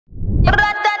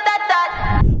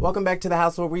Welcome back to the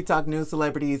house where we talk news,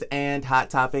 celebrities, and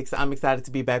hot topics. I'm excited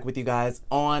to be back with you guys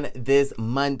on this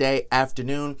Monday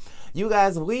afternoon. You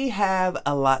guys, we have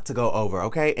a lot to go over,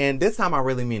 okay? And this time I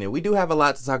really mean it. We do have a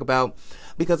lot to talk about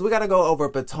because we got to go over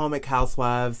Potomac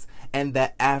Housewives and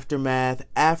the aftermath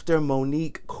after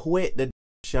Monique quit the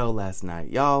show last night.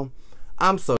 Y'all,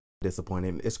 I'm so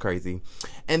disappointed. It's crazy.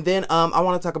 And then I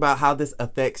want to talk about how this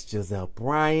affects Gizelle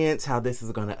Bryant, how this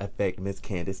is going to affect Miss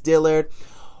Candiace Dillard.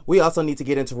 We also need to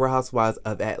get into Real Housewives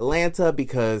of Atlanta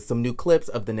because some new clips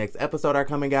of the next episode are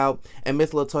coming out. And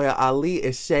Miss Latoya Ali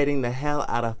is shading the hell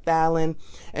out of Falynn.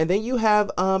 And then you have,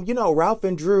 Ralph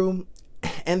and Drew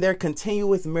and their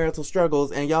continuous marital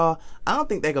struggles. And y'all, I don't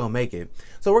think they're going to make it.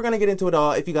 So we're going to get into it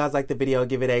all. If you guys like the video,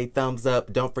 give it a thumbs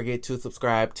up. Don't forget to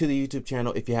subscribe to the YouTube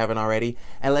channel if you haven't already.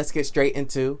 And let's get straight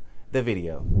into the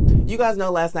video. You guys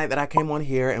know last night that I came on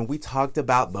here and we talked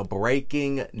about the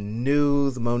breaking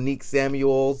news. Monique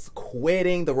Samuels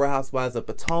quitting the Real Housewives of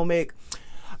Potomac.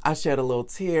 I shed a little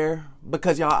tear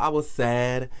because y'all, I was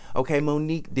sad. Okay,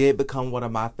 Monique did become one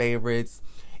of my favorites.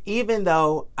 Even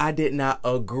though I did not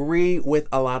agree with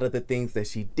a lot of the things that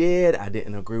she did, I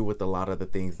didn't agree with a lot of the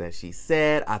things that she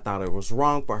said. I thought it was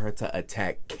wrong for her to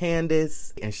attack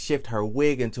Candiace and shift her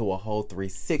wig into a whole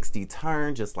 360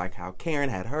 turn, just like how Karen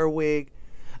had her wig.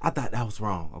 I thought that was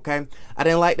wrong, okay? I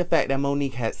didn't like the fact that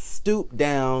Monique had stooped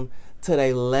down to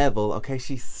their level, okay?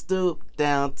 She stooped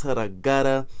down to the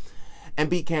gutter and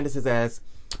beat Candiace's ass.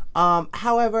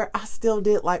 However, I still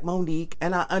did like Monique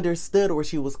and I understood where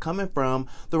she was coming from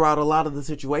throughout a lot of the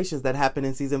situations that happened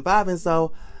in season 5. And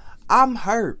so I'm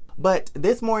hurt. But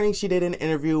this morning she did an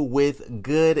interview with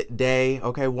Good Day,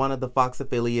 okay, one of the Fox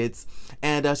affiliates.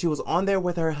 And she was on there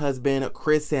with her husband,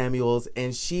 Chris Samuels.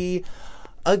 And she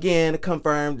again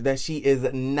confirmed that she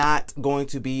is not going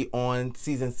to be on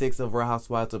season 6 of Real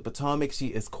Housewives of Potomac. She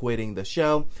is quitting the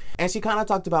show. And she kind of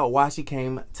talked about why she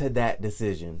came to that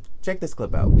decision. Check this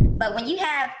clip out. But when you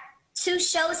have two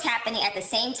shows happening at the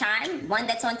same time, one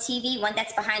that's on TV, one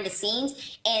that's behind the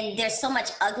scenes, and there's so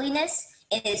much ugliness,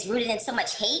 it is rooted in so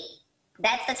much hate,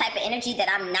 that's the type of energy that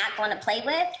I'm not going to play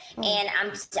with, and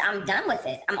I'm done with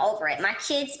it. I'm over it. My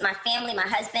kids, my family, my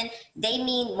husband, they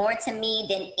mean more to me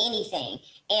than anything.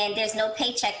 And there's no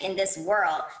paycheck in this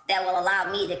world that will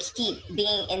allow me to keep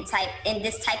being in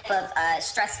this type of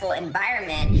stressful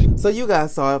environment. So you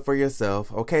guys saw it for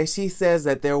yourself, okay? She says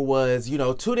that there was,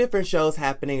 two different shows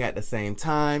happening at the same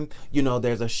time.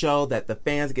 There's a show that the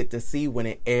fans get to see when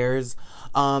it airs.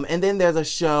 And then there's a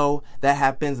show that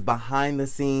happens behind the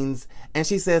scenes. And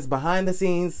she says behind the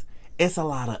scenes, it's a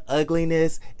lot of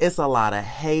ugliness. It's a lot of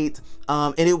hate.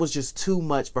 And it was just too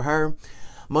much for her.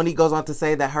 Monique goes on to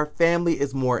say that her family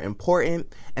is more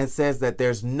important and says that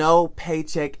there's no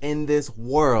paycheck in this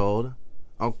world,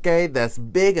 okay, that's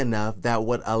big enough that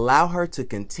would allow her to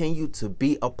continue to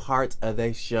be a part of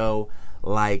a show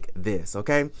like this,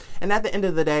 okay? And at the end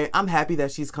of the day, I'm happy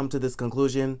that she's come to this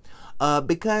conclusion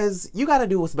because you got to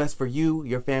do what's best for you,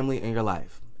 your family, and your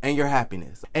life. And your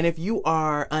happiness. And if you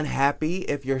are unhappy,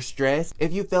 if you're stressed,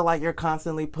 if you feel like you're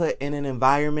constantly put in an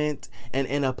environment and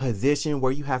in a position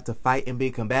where you have to fight and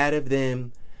be combative,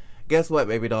 then guess what,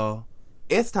 baby doll?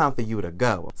 It's time for you to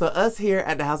go. So us here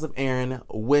at the House of Aaron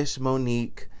wish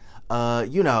Monique,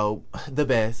 the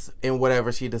best in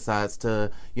whatever she decides to,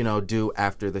 do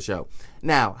after the show.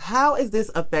 Now, how is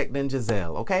this affecting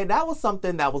Gizelle? Okay, that was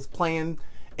something that was playing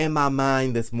in my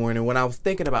mind this morning when I was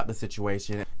thinking about the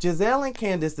situation. Gizelle and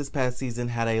Candiace this past season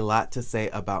had a lot to say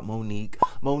about Monique.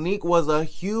 Monique was a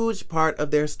huge part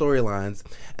of their storylines.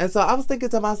 And so I was thinking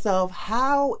to myself,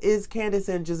 how is Candiace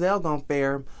and Gizelle gonna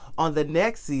fare on the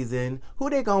next season? Who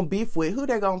they gonna beef with? Who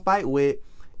they gonna fight with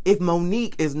if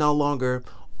Monique is no longer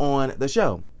on the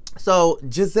show? So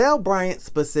Gizelle Bryant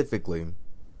specifically,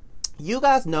 you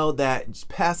guys know that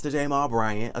Pastor Jamal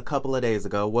Bryant a couple of days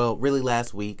ago, well, really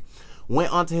last week,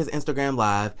 went onto his Instagram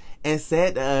Live and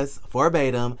said to us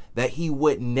verbatim that he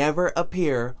would never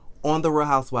appear on the Real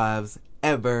Housewives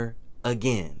ever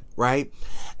again, right?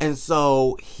 And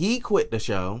so he quit the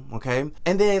show, okay?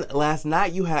 And then last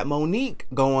night you had Monique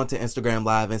go onto Instagram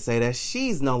Live and say that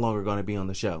she's no longer going to be on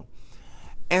the show.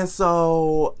 And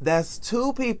so that's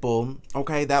two people,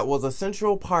 okay, that was a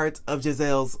central part of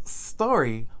Gizelle's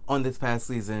story on this past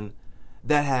season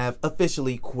that have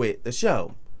officially quit the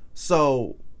show.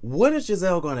 So what is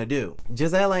Gizelle gonna do?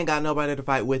 Gizelle ain't got nobody to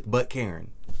fight with but Karen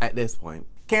at this point.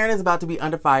 Karen is about to be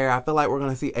under fire. I feel like we're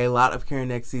gonna see a lot of Karen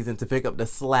next season to pick up the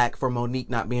slack for Monique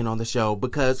not being on the show,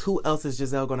 because who else is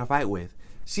Gizelle gonna fight with?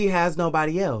 She has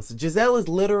nobody else. Gizelle is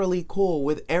literally cool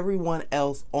with everyone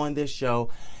else on this show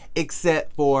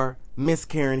except for Miss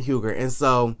Karen Huger. And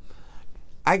so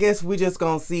I guess we just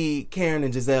gonna see Karen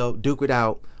and Gizelle duke it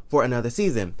out for another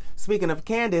season. Speaking of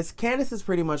Candiace, Candiace is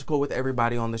pretty much cool with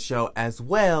everybody on the show as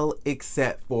well,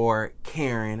 except for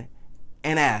Karen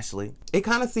and Ashley. It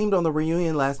kind of seemed on the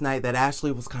reunion last night that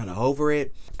Ashley was kind of over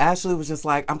it. Ashley was just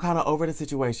like, I'm kind of over the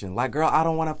situation. Like, girl, I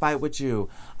don't want to fight with you.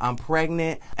 I'm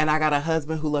pregnant and I got a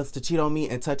husband who loves to cheat on me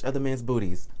and touch other men's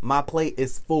booties. My plate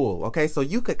is full, okay? So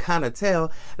you could kind of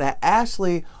tell that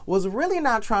Ashley was really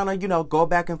not trying to, you know, go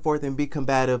back and forth and be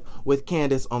combative with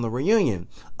Candiace on the reunion.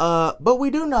 But we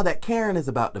do know that Karen is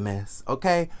about the mess,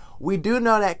 okay? We do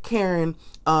know that Karen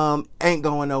ain't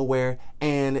going nowhere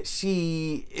and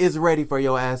she is ready for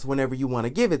your ass whenever you want to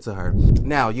give it to her.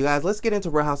 Now, you guys, let's get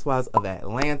into Real Housewives of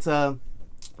Atlanta.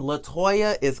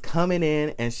 Latoya is coming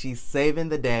in and she's saving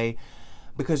the day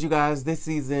because, you guys, this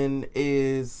season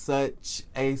is such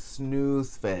a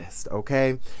snooze fest,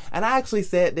 okay? And I actually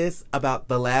said this about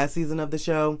the last season of the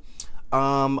show,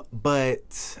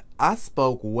 but I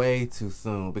spoke way too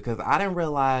soon because I didn't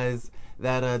realize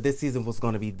that this season was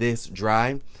going to be this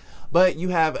dry. But you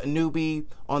have a newbie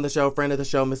on the show, friend of the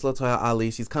show, Miss Latoya Ali.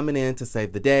 She's coming in to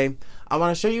save the day. I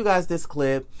want to show you guys this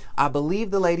clip. I believe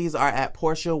the ladies are at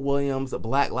Portia Williams'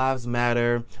 Black Lives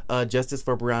Matter Justice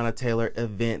for Breonna Taylor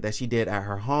event that she did at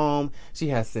her home. She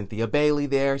has Cynthia Bailey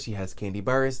there. She has Kandi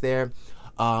Burruss there.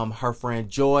 Her friend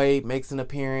Joy makes an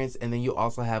appearance. And then you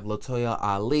also have Latoya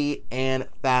Ali and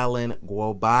Falynn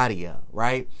Guobadia,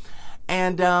 right?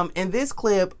 And in this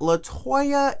clip,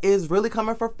 Latoya is really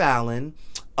coming for Falynn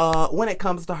when it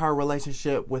comes to her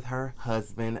relationship with her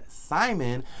husband,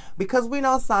 Simon, because we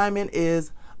know Simon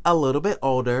is a little bit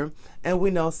older and we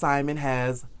know Simon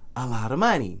has a lot of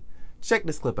money. Check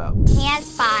this clip out. He has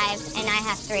 5 and I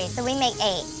have 3, so we make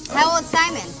 8. How old's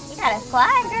Simon? You got a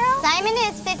slide, girl. Simon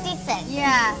is 56.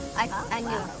 Yeah, I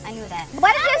knew that.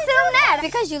 Why did you assume that?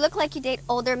 Because you look like you date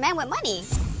older men with money.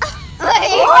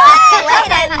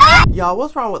 Y'all,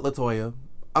 what's wrong with Latoya?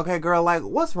 Okay, girl, like,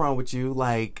 what's wrong with you?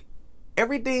 Like,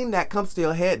 everything that comes to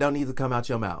your head don't need to come out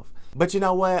your mouth. But you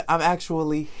know what? I'm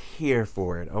actually here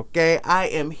for it, okay? I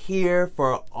am here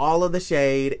for all of the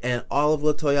shade and all of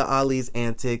Latoya Ali's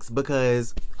antics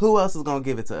because who else is gonna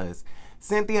give it to us?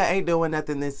 Cynthia ain't doing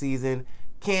nothing this season.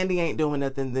 Kandi ain't doing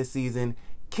nothing this season.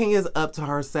 Kenya's up to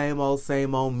her same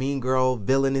old mean girl,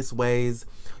 villainous ways.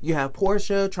 You have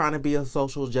Portia trying to be a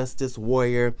social justice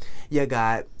warrior. You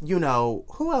got, you know,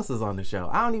 who else is on the show?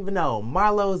 I don't even know.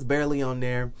 Marlo is barely on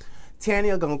there.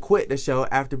 Tanya gonna quit the show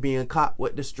after being caught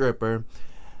with the stripper.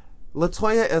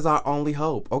 Latoya is our only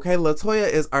hope, okay? Latoya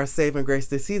is our saving grace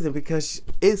this season because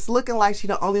it's looking like she's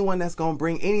the only one that's gonna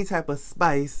bring any type of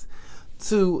spice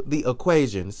to the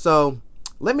equation. So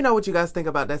let me know what you guys think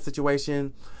about that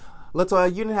situation. Latoya,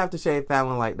 you didn't have to shade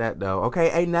Falynn like that, though,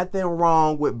 okay? Ain't nothing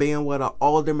wrong with being with an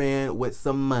older man with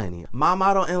some money. My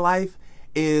motto in life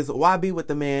is why be with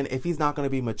the man if he's not going to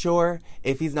be mature,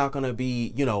 if he's not going to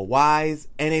be, you know, wise,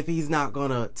 and if he's not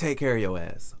going to take care of your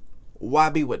ass. Why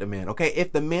be with the man, okay?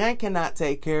 If the man cannot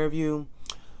take care of you,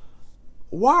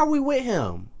 why are we with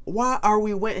him? Why are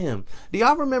we with him? Do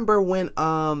y'all remember when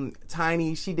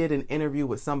Tiny, she did an interview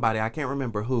with somebody, I can't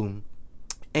remember who,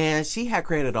 and she had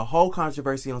created a whole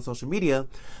controversy on social media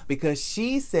because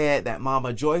she said that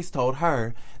Mama Joyce told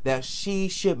her that she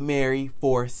should marry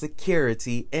for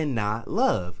security and not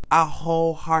love. I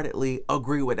wholeheartedly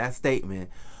agree with that statement.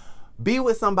 Be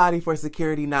with somebody for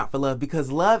security, not for love,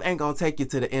 because love ain't gonna take you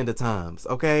to the end of times,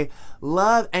 okay?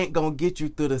 Love ain't gonna get you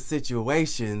through the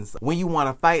situations when you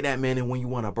wanna fight that man and when you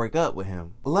wanna break up with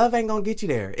him. Love ain't gonna get you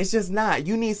there. It's just not.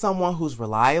 You need someone who's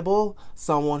reliable,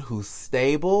 someone who's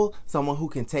stable, someone who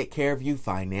can take care of you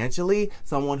financially,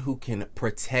 someone who can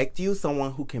protect you,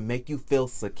 someone who can make you feel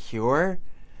secure.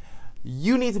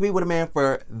 You need to be with a man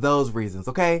for those reasons,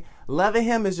 okay? Loving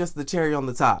him is just the cherry on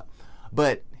the top.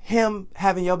 But him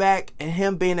having your back and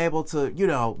him being able to, you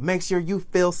know, make sure you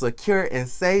feel secure and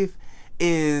safe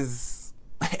is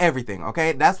everything,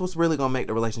 okay? That's what's really gonna make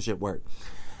the relationship work.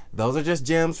 Those are just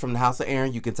gems from the House of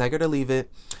Aaron. You can take it or leave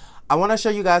it. I want to show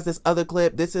you guys this other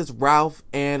clip. This is Ralph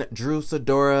and Drew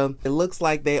Sidora. It looks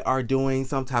like they are doing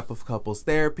some type of couples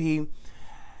therapy.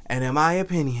 And in my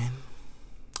opinion,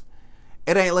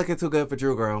 it ain't looking too good for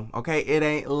Drew, girl, okay? It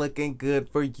ain't looking good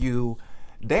for you.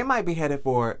 They might be headed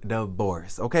for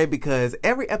divorce, okay? Because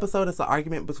every episode is an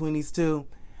argument between these two,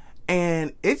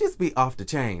 and it just be off the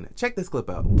chain. Check this clip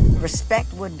out.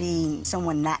 Respect would be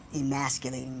someone not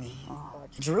emasculating me.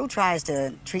 Drew tries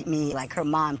to treat me like her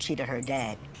mom treated her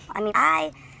dad. I mean,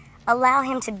 I allow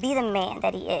him to be the man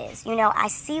that he is. You know, I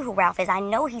see who Ralph is. I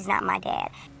know he's not my dad.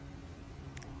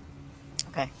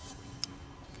 Okay.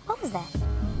 What was that?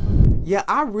 Yeah,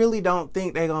 I really don't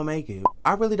think they're gonna make it.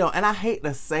 I really don't. And I hate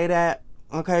to say that,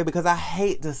 Okay, because I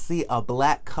hate to see a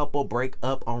black couple break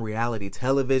up on reality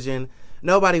television.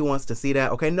 Nobody wants to see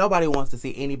that, okay? Nobody wants to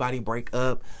see anybody break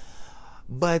up.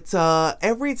 But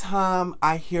every time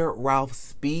I hear Ralph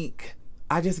speak,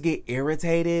 I just get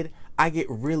irritated. I get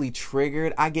really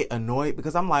triggered. I get annoyed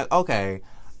because I'm like, okay,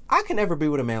 I can never be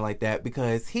with a man like that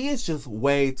because he is just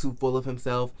way too full of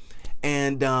himself.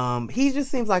 And he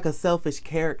just seems like a selfish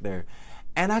character.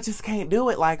 And I just can't do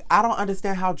it. Like, I don't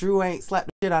understand how Drew ain't slapped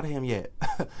the shit out of him yet.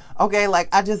 Okay, like,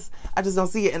 I just don't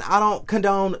see it. And I don't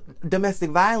condone domestic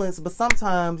violence, but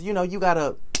sometimes, you know, you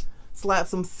gotta slap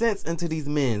some sense into these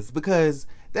men because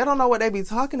they don't know what they be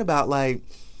talking about. Like,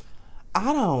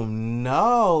 I don't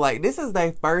know. Like, this is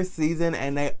their first season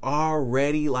and they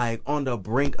already, like, on the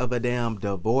brink of a damn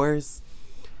divorce.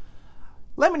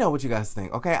 Let me know what you guys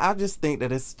think, okay? I just think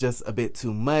that it's just a bit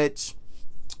too much.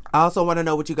 I also want to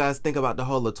know what you guys think about the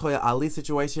whole Latoya Ali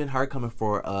situation, her coming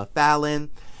for Falynn.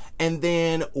 And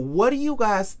then what do you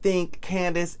guys think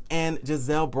Candiace and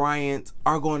Gizelle Bryant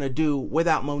are going to do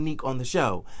without Monique on the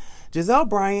show? Gizelle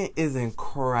Bryant is in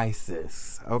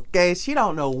crisis, okay? She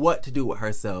don't know what to do with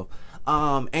herself.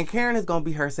 And Karen is going to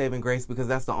be her saving grace because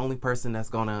that's the only person that's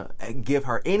going to give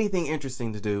her anything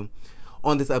interesting to do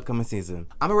on this upcoming season.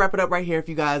 I'm gonna wrap it up right here. If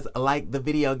you guys like the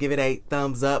video, give it a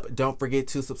thumbs up. Don't forget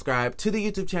to subscribe to the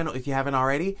YouTube channel if you haven't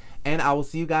already. And I will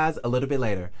see you guys a little bit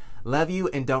later. Love you,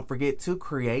 and don't forget to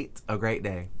create a great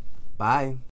day. Bye.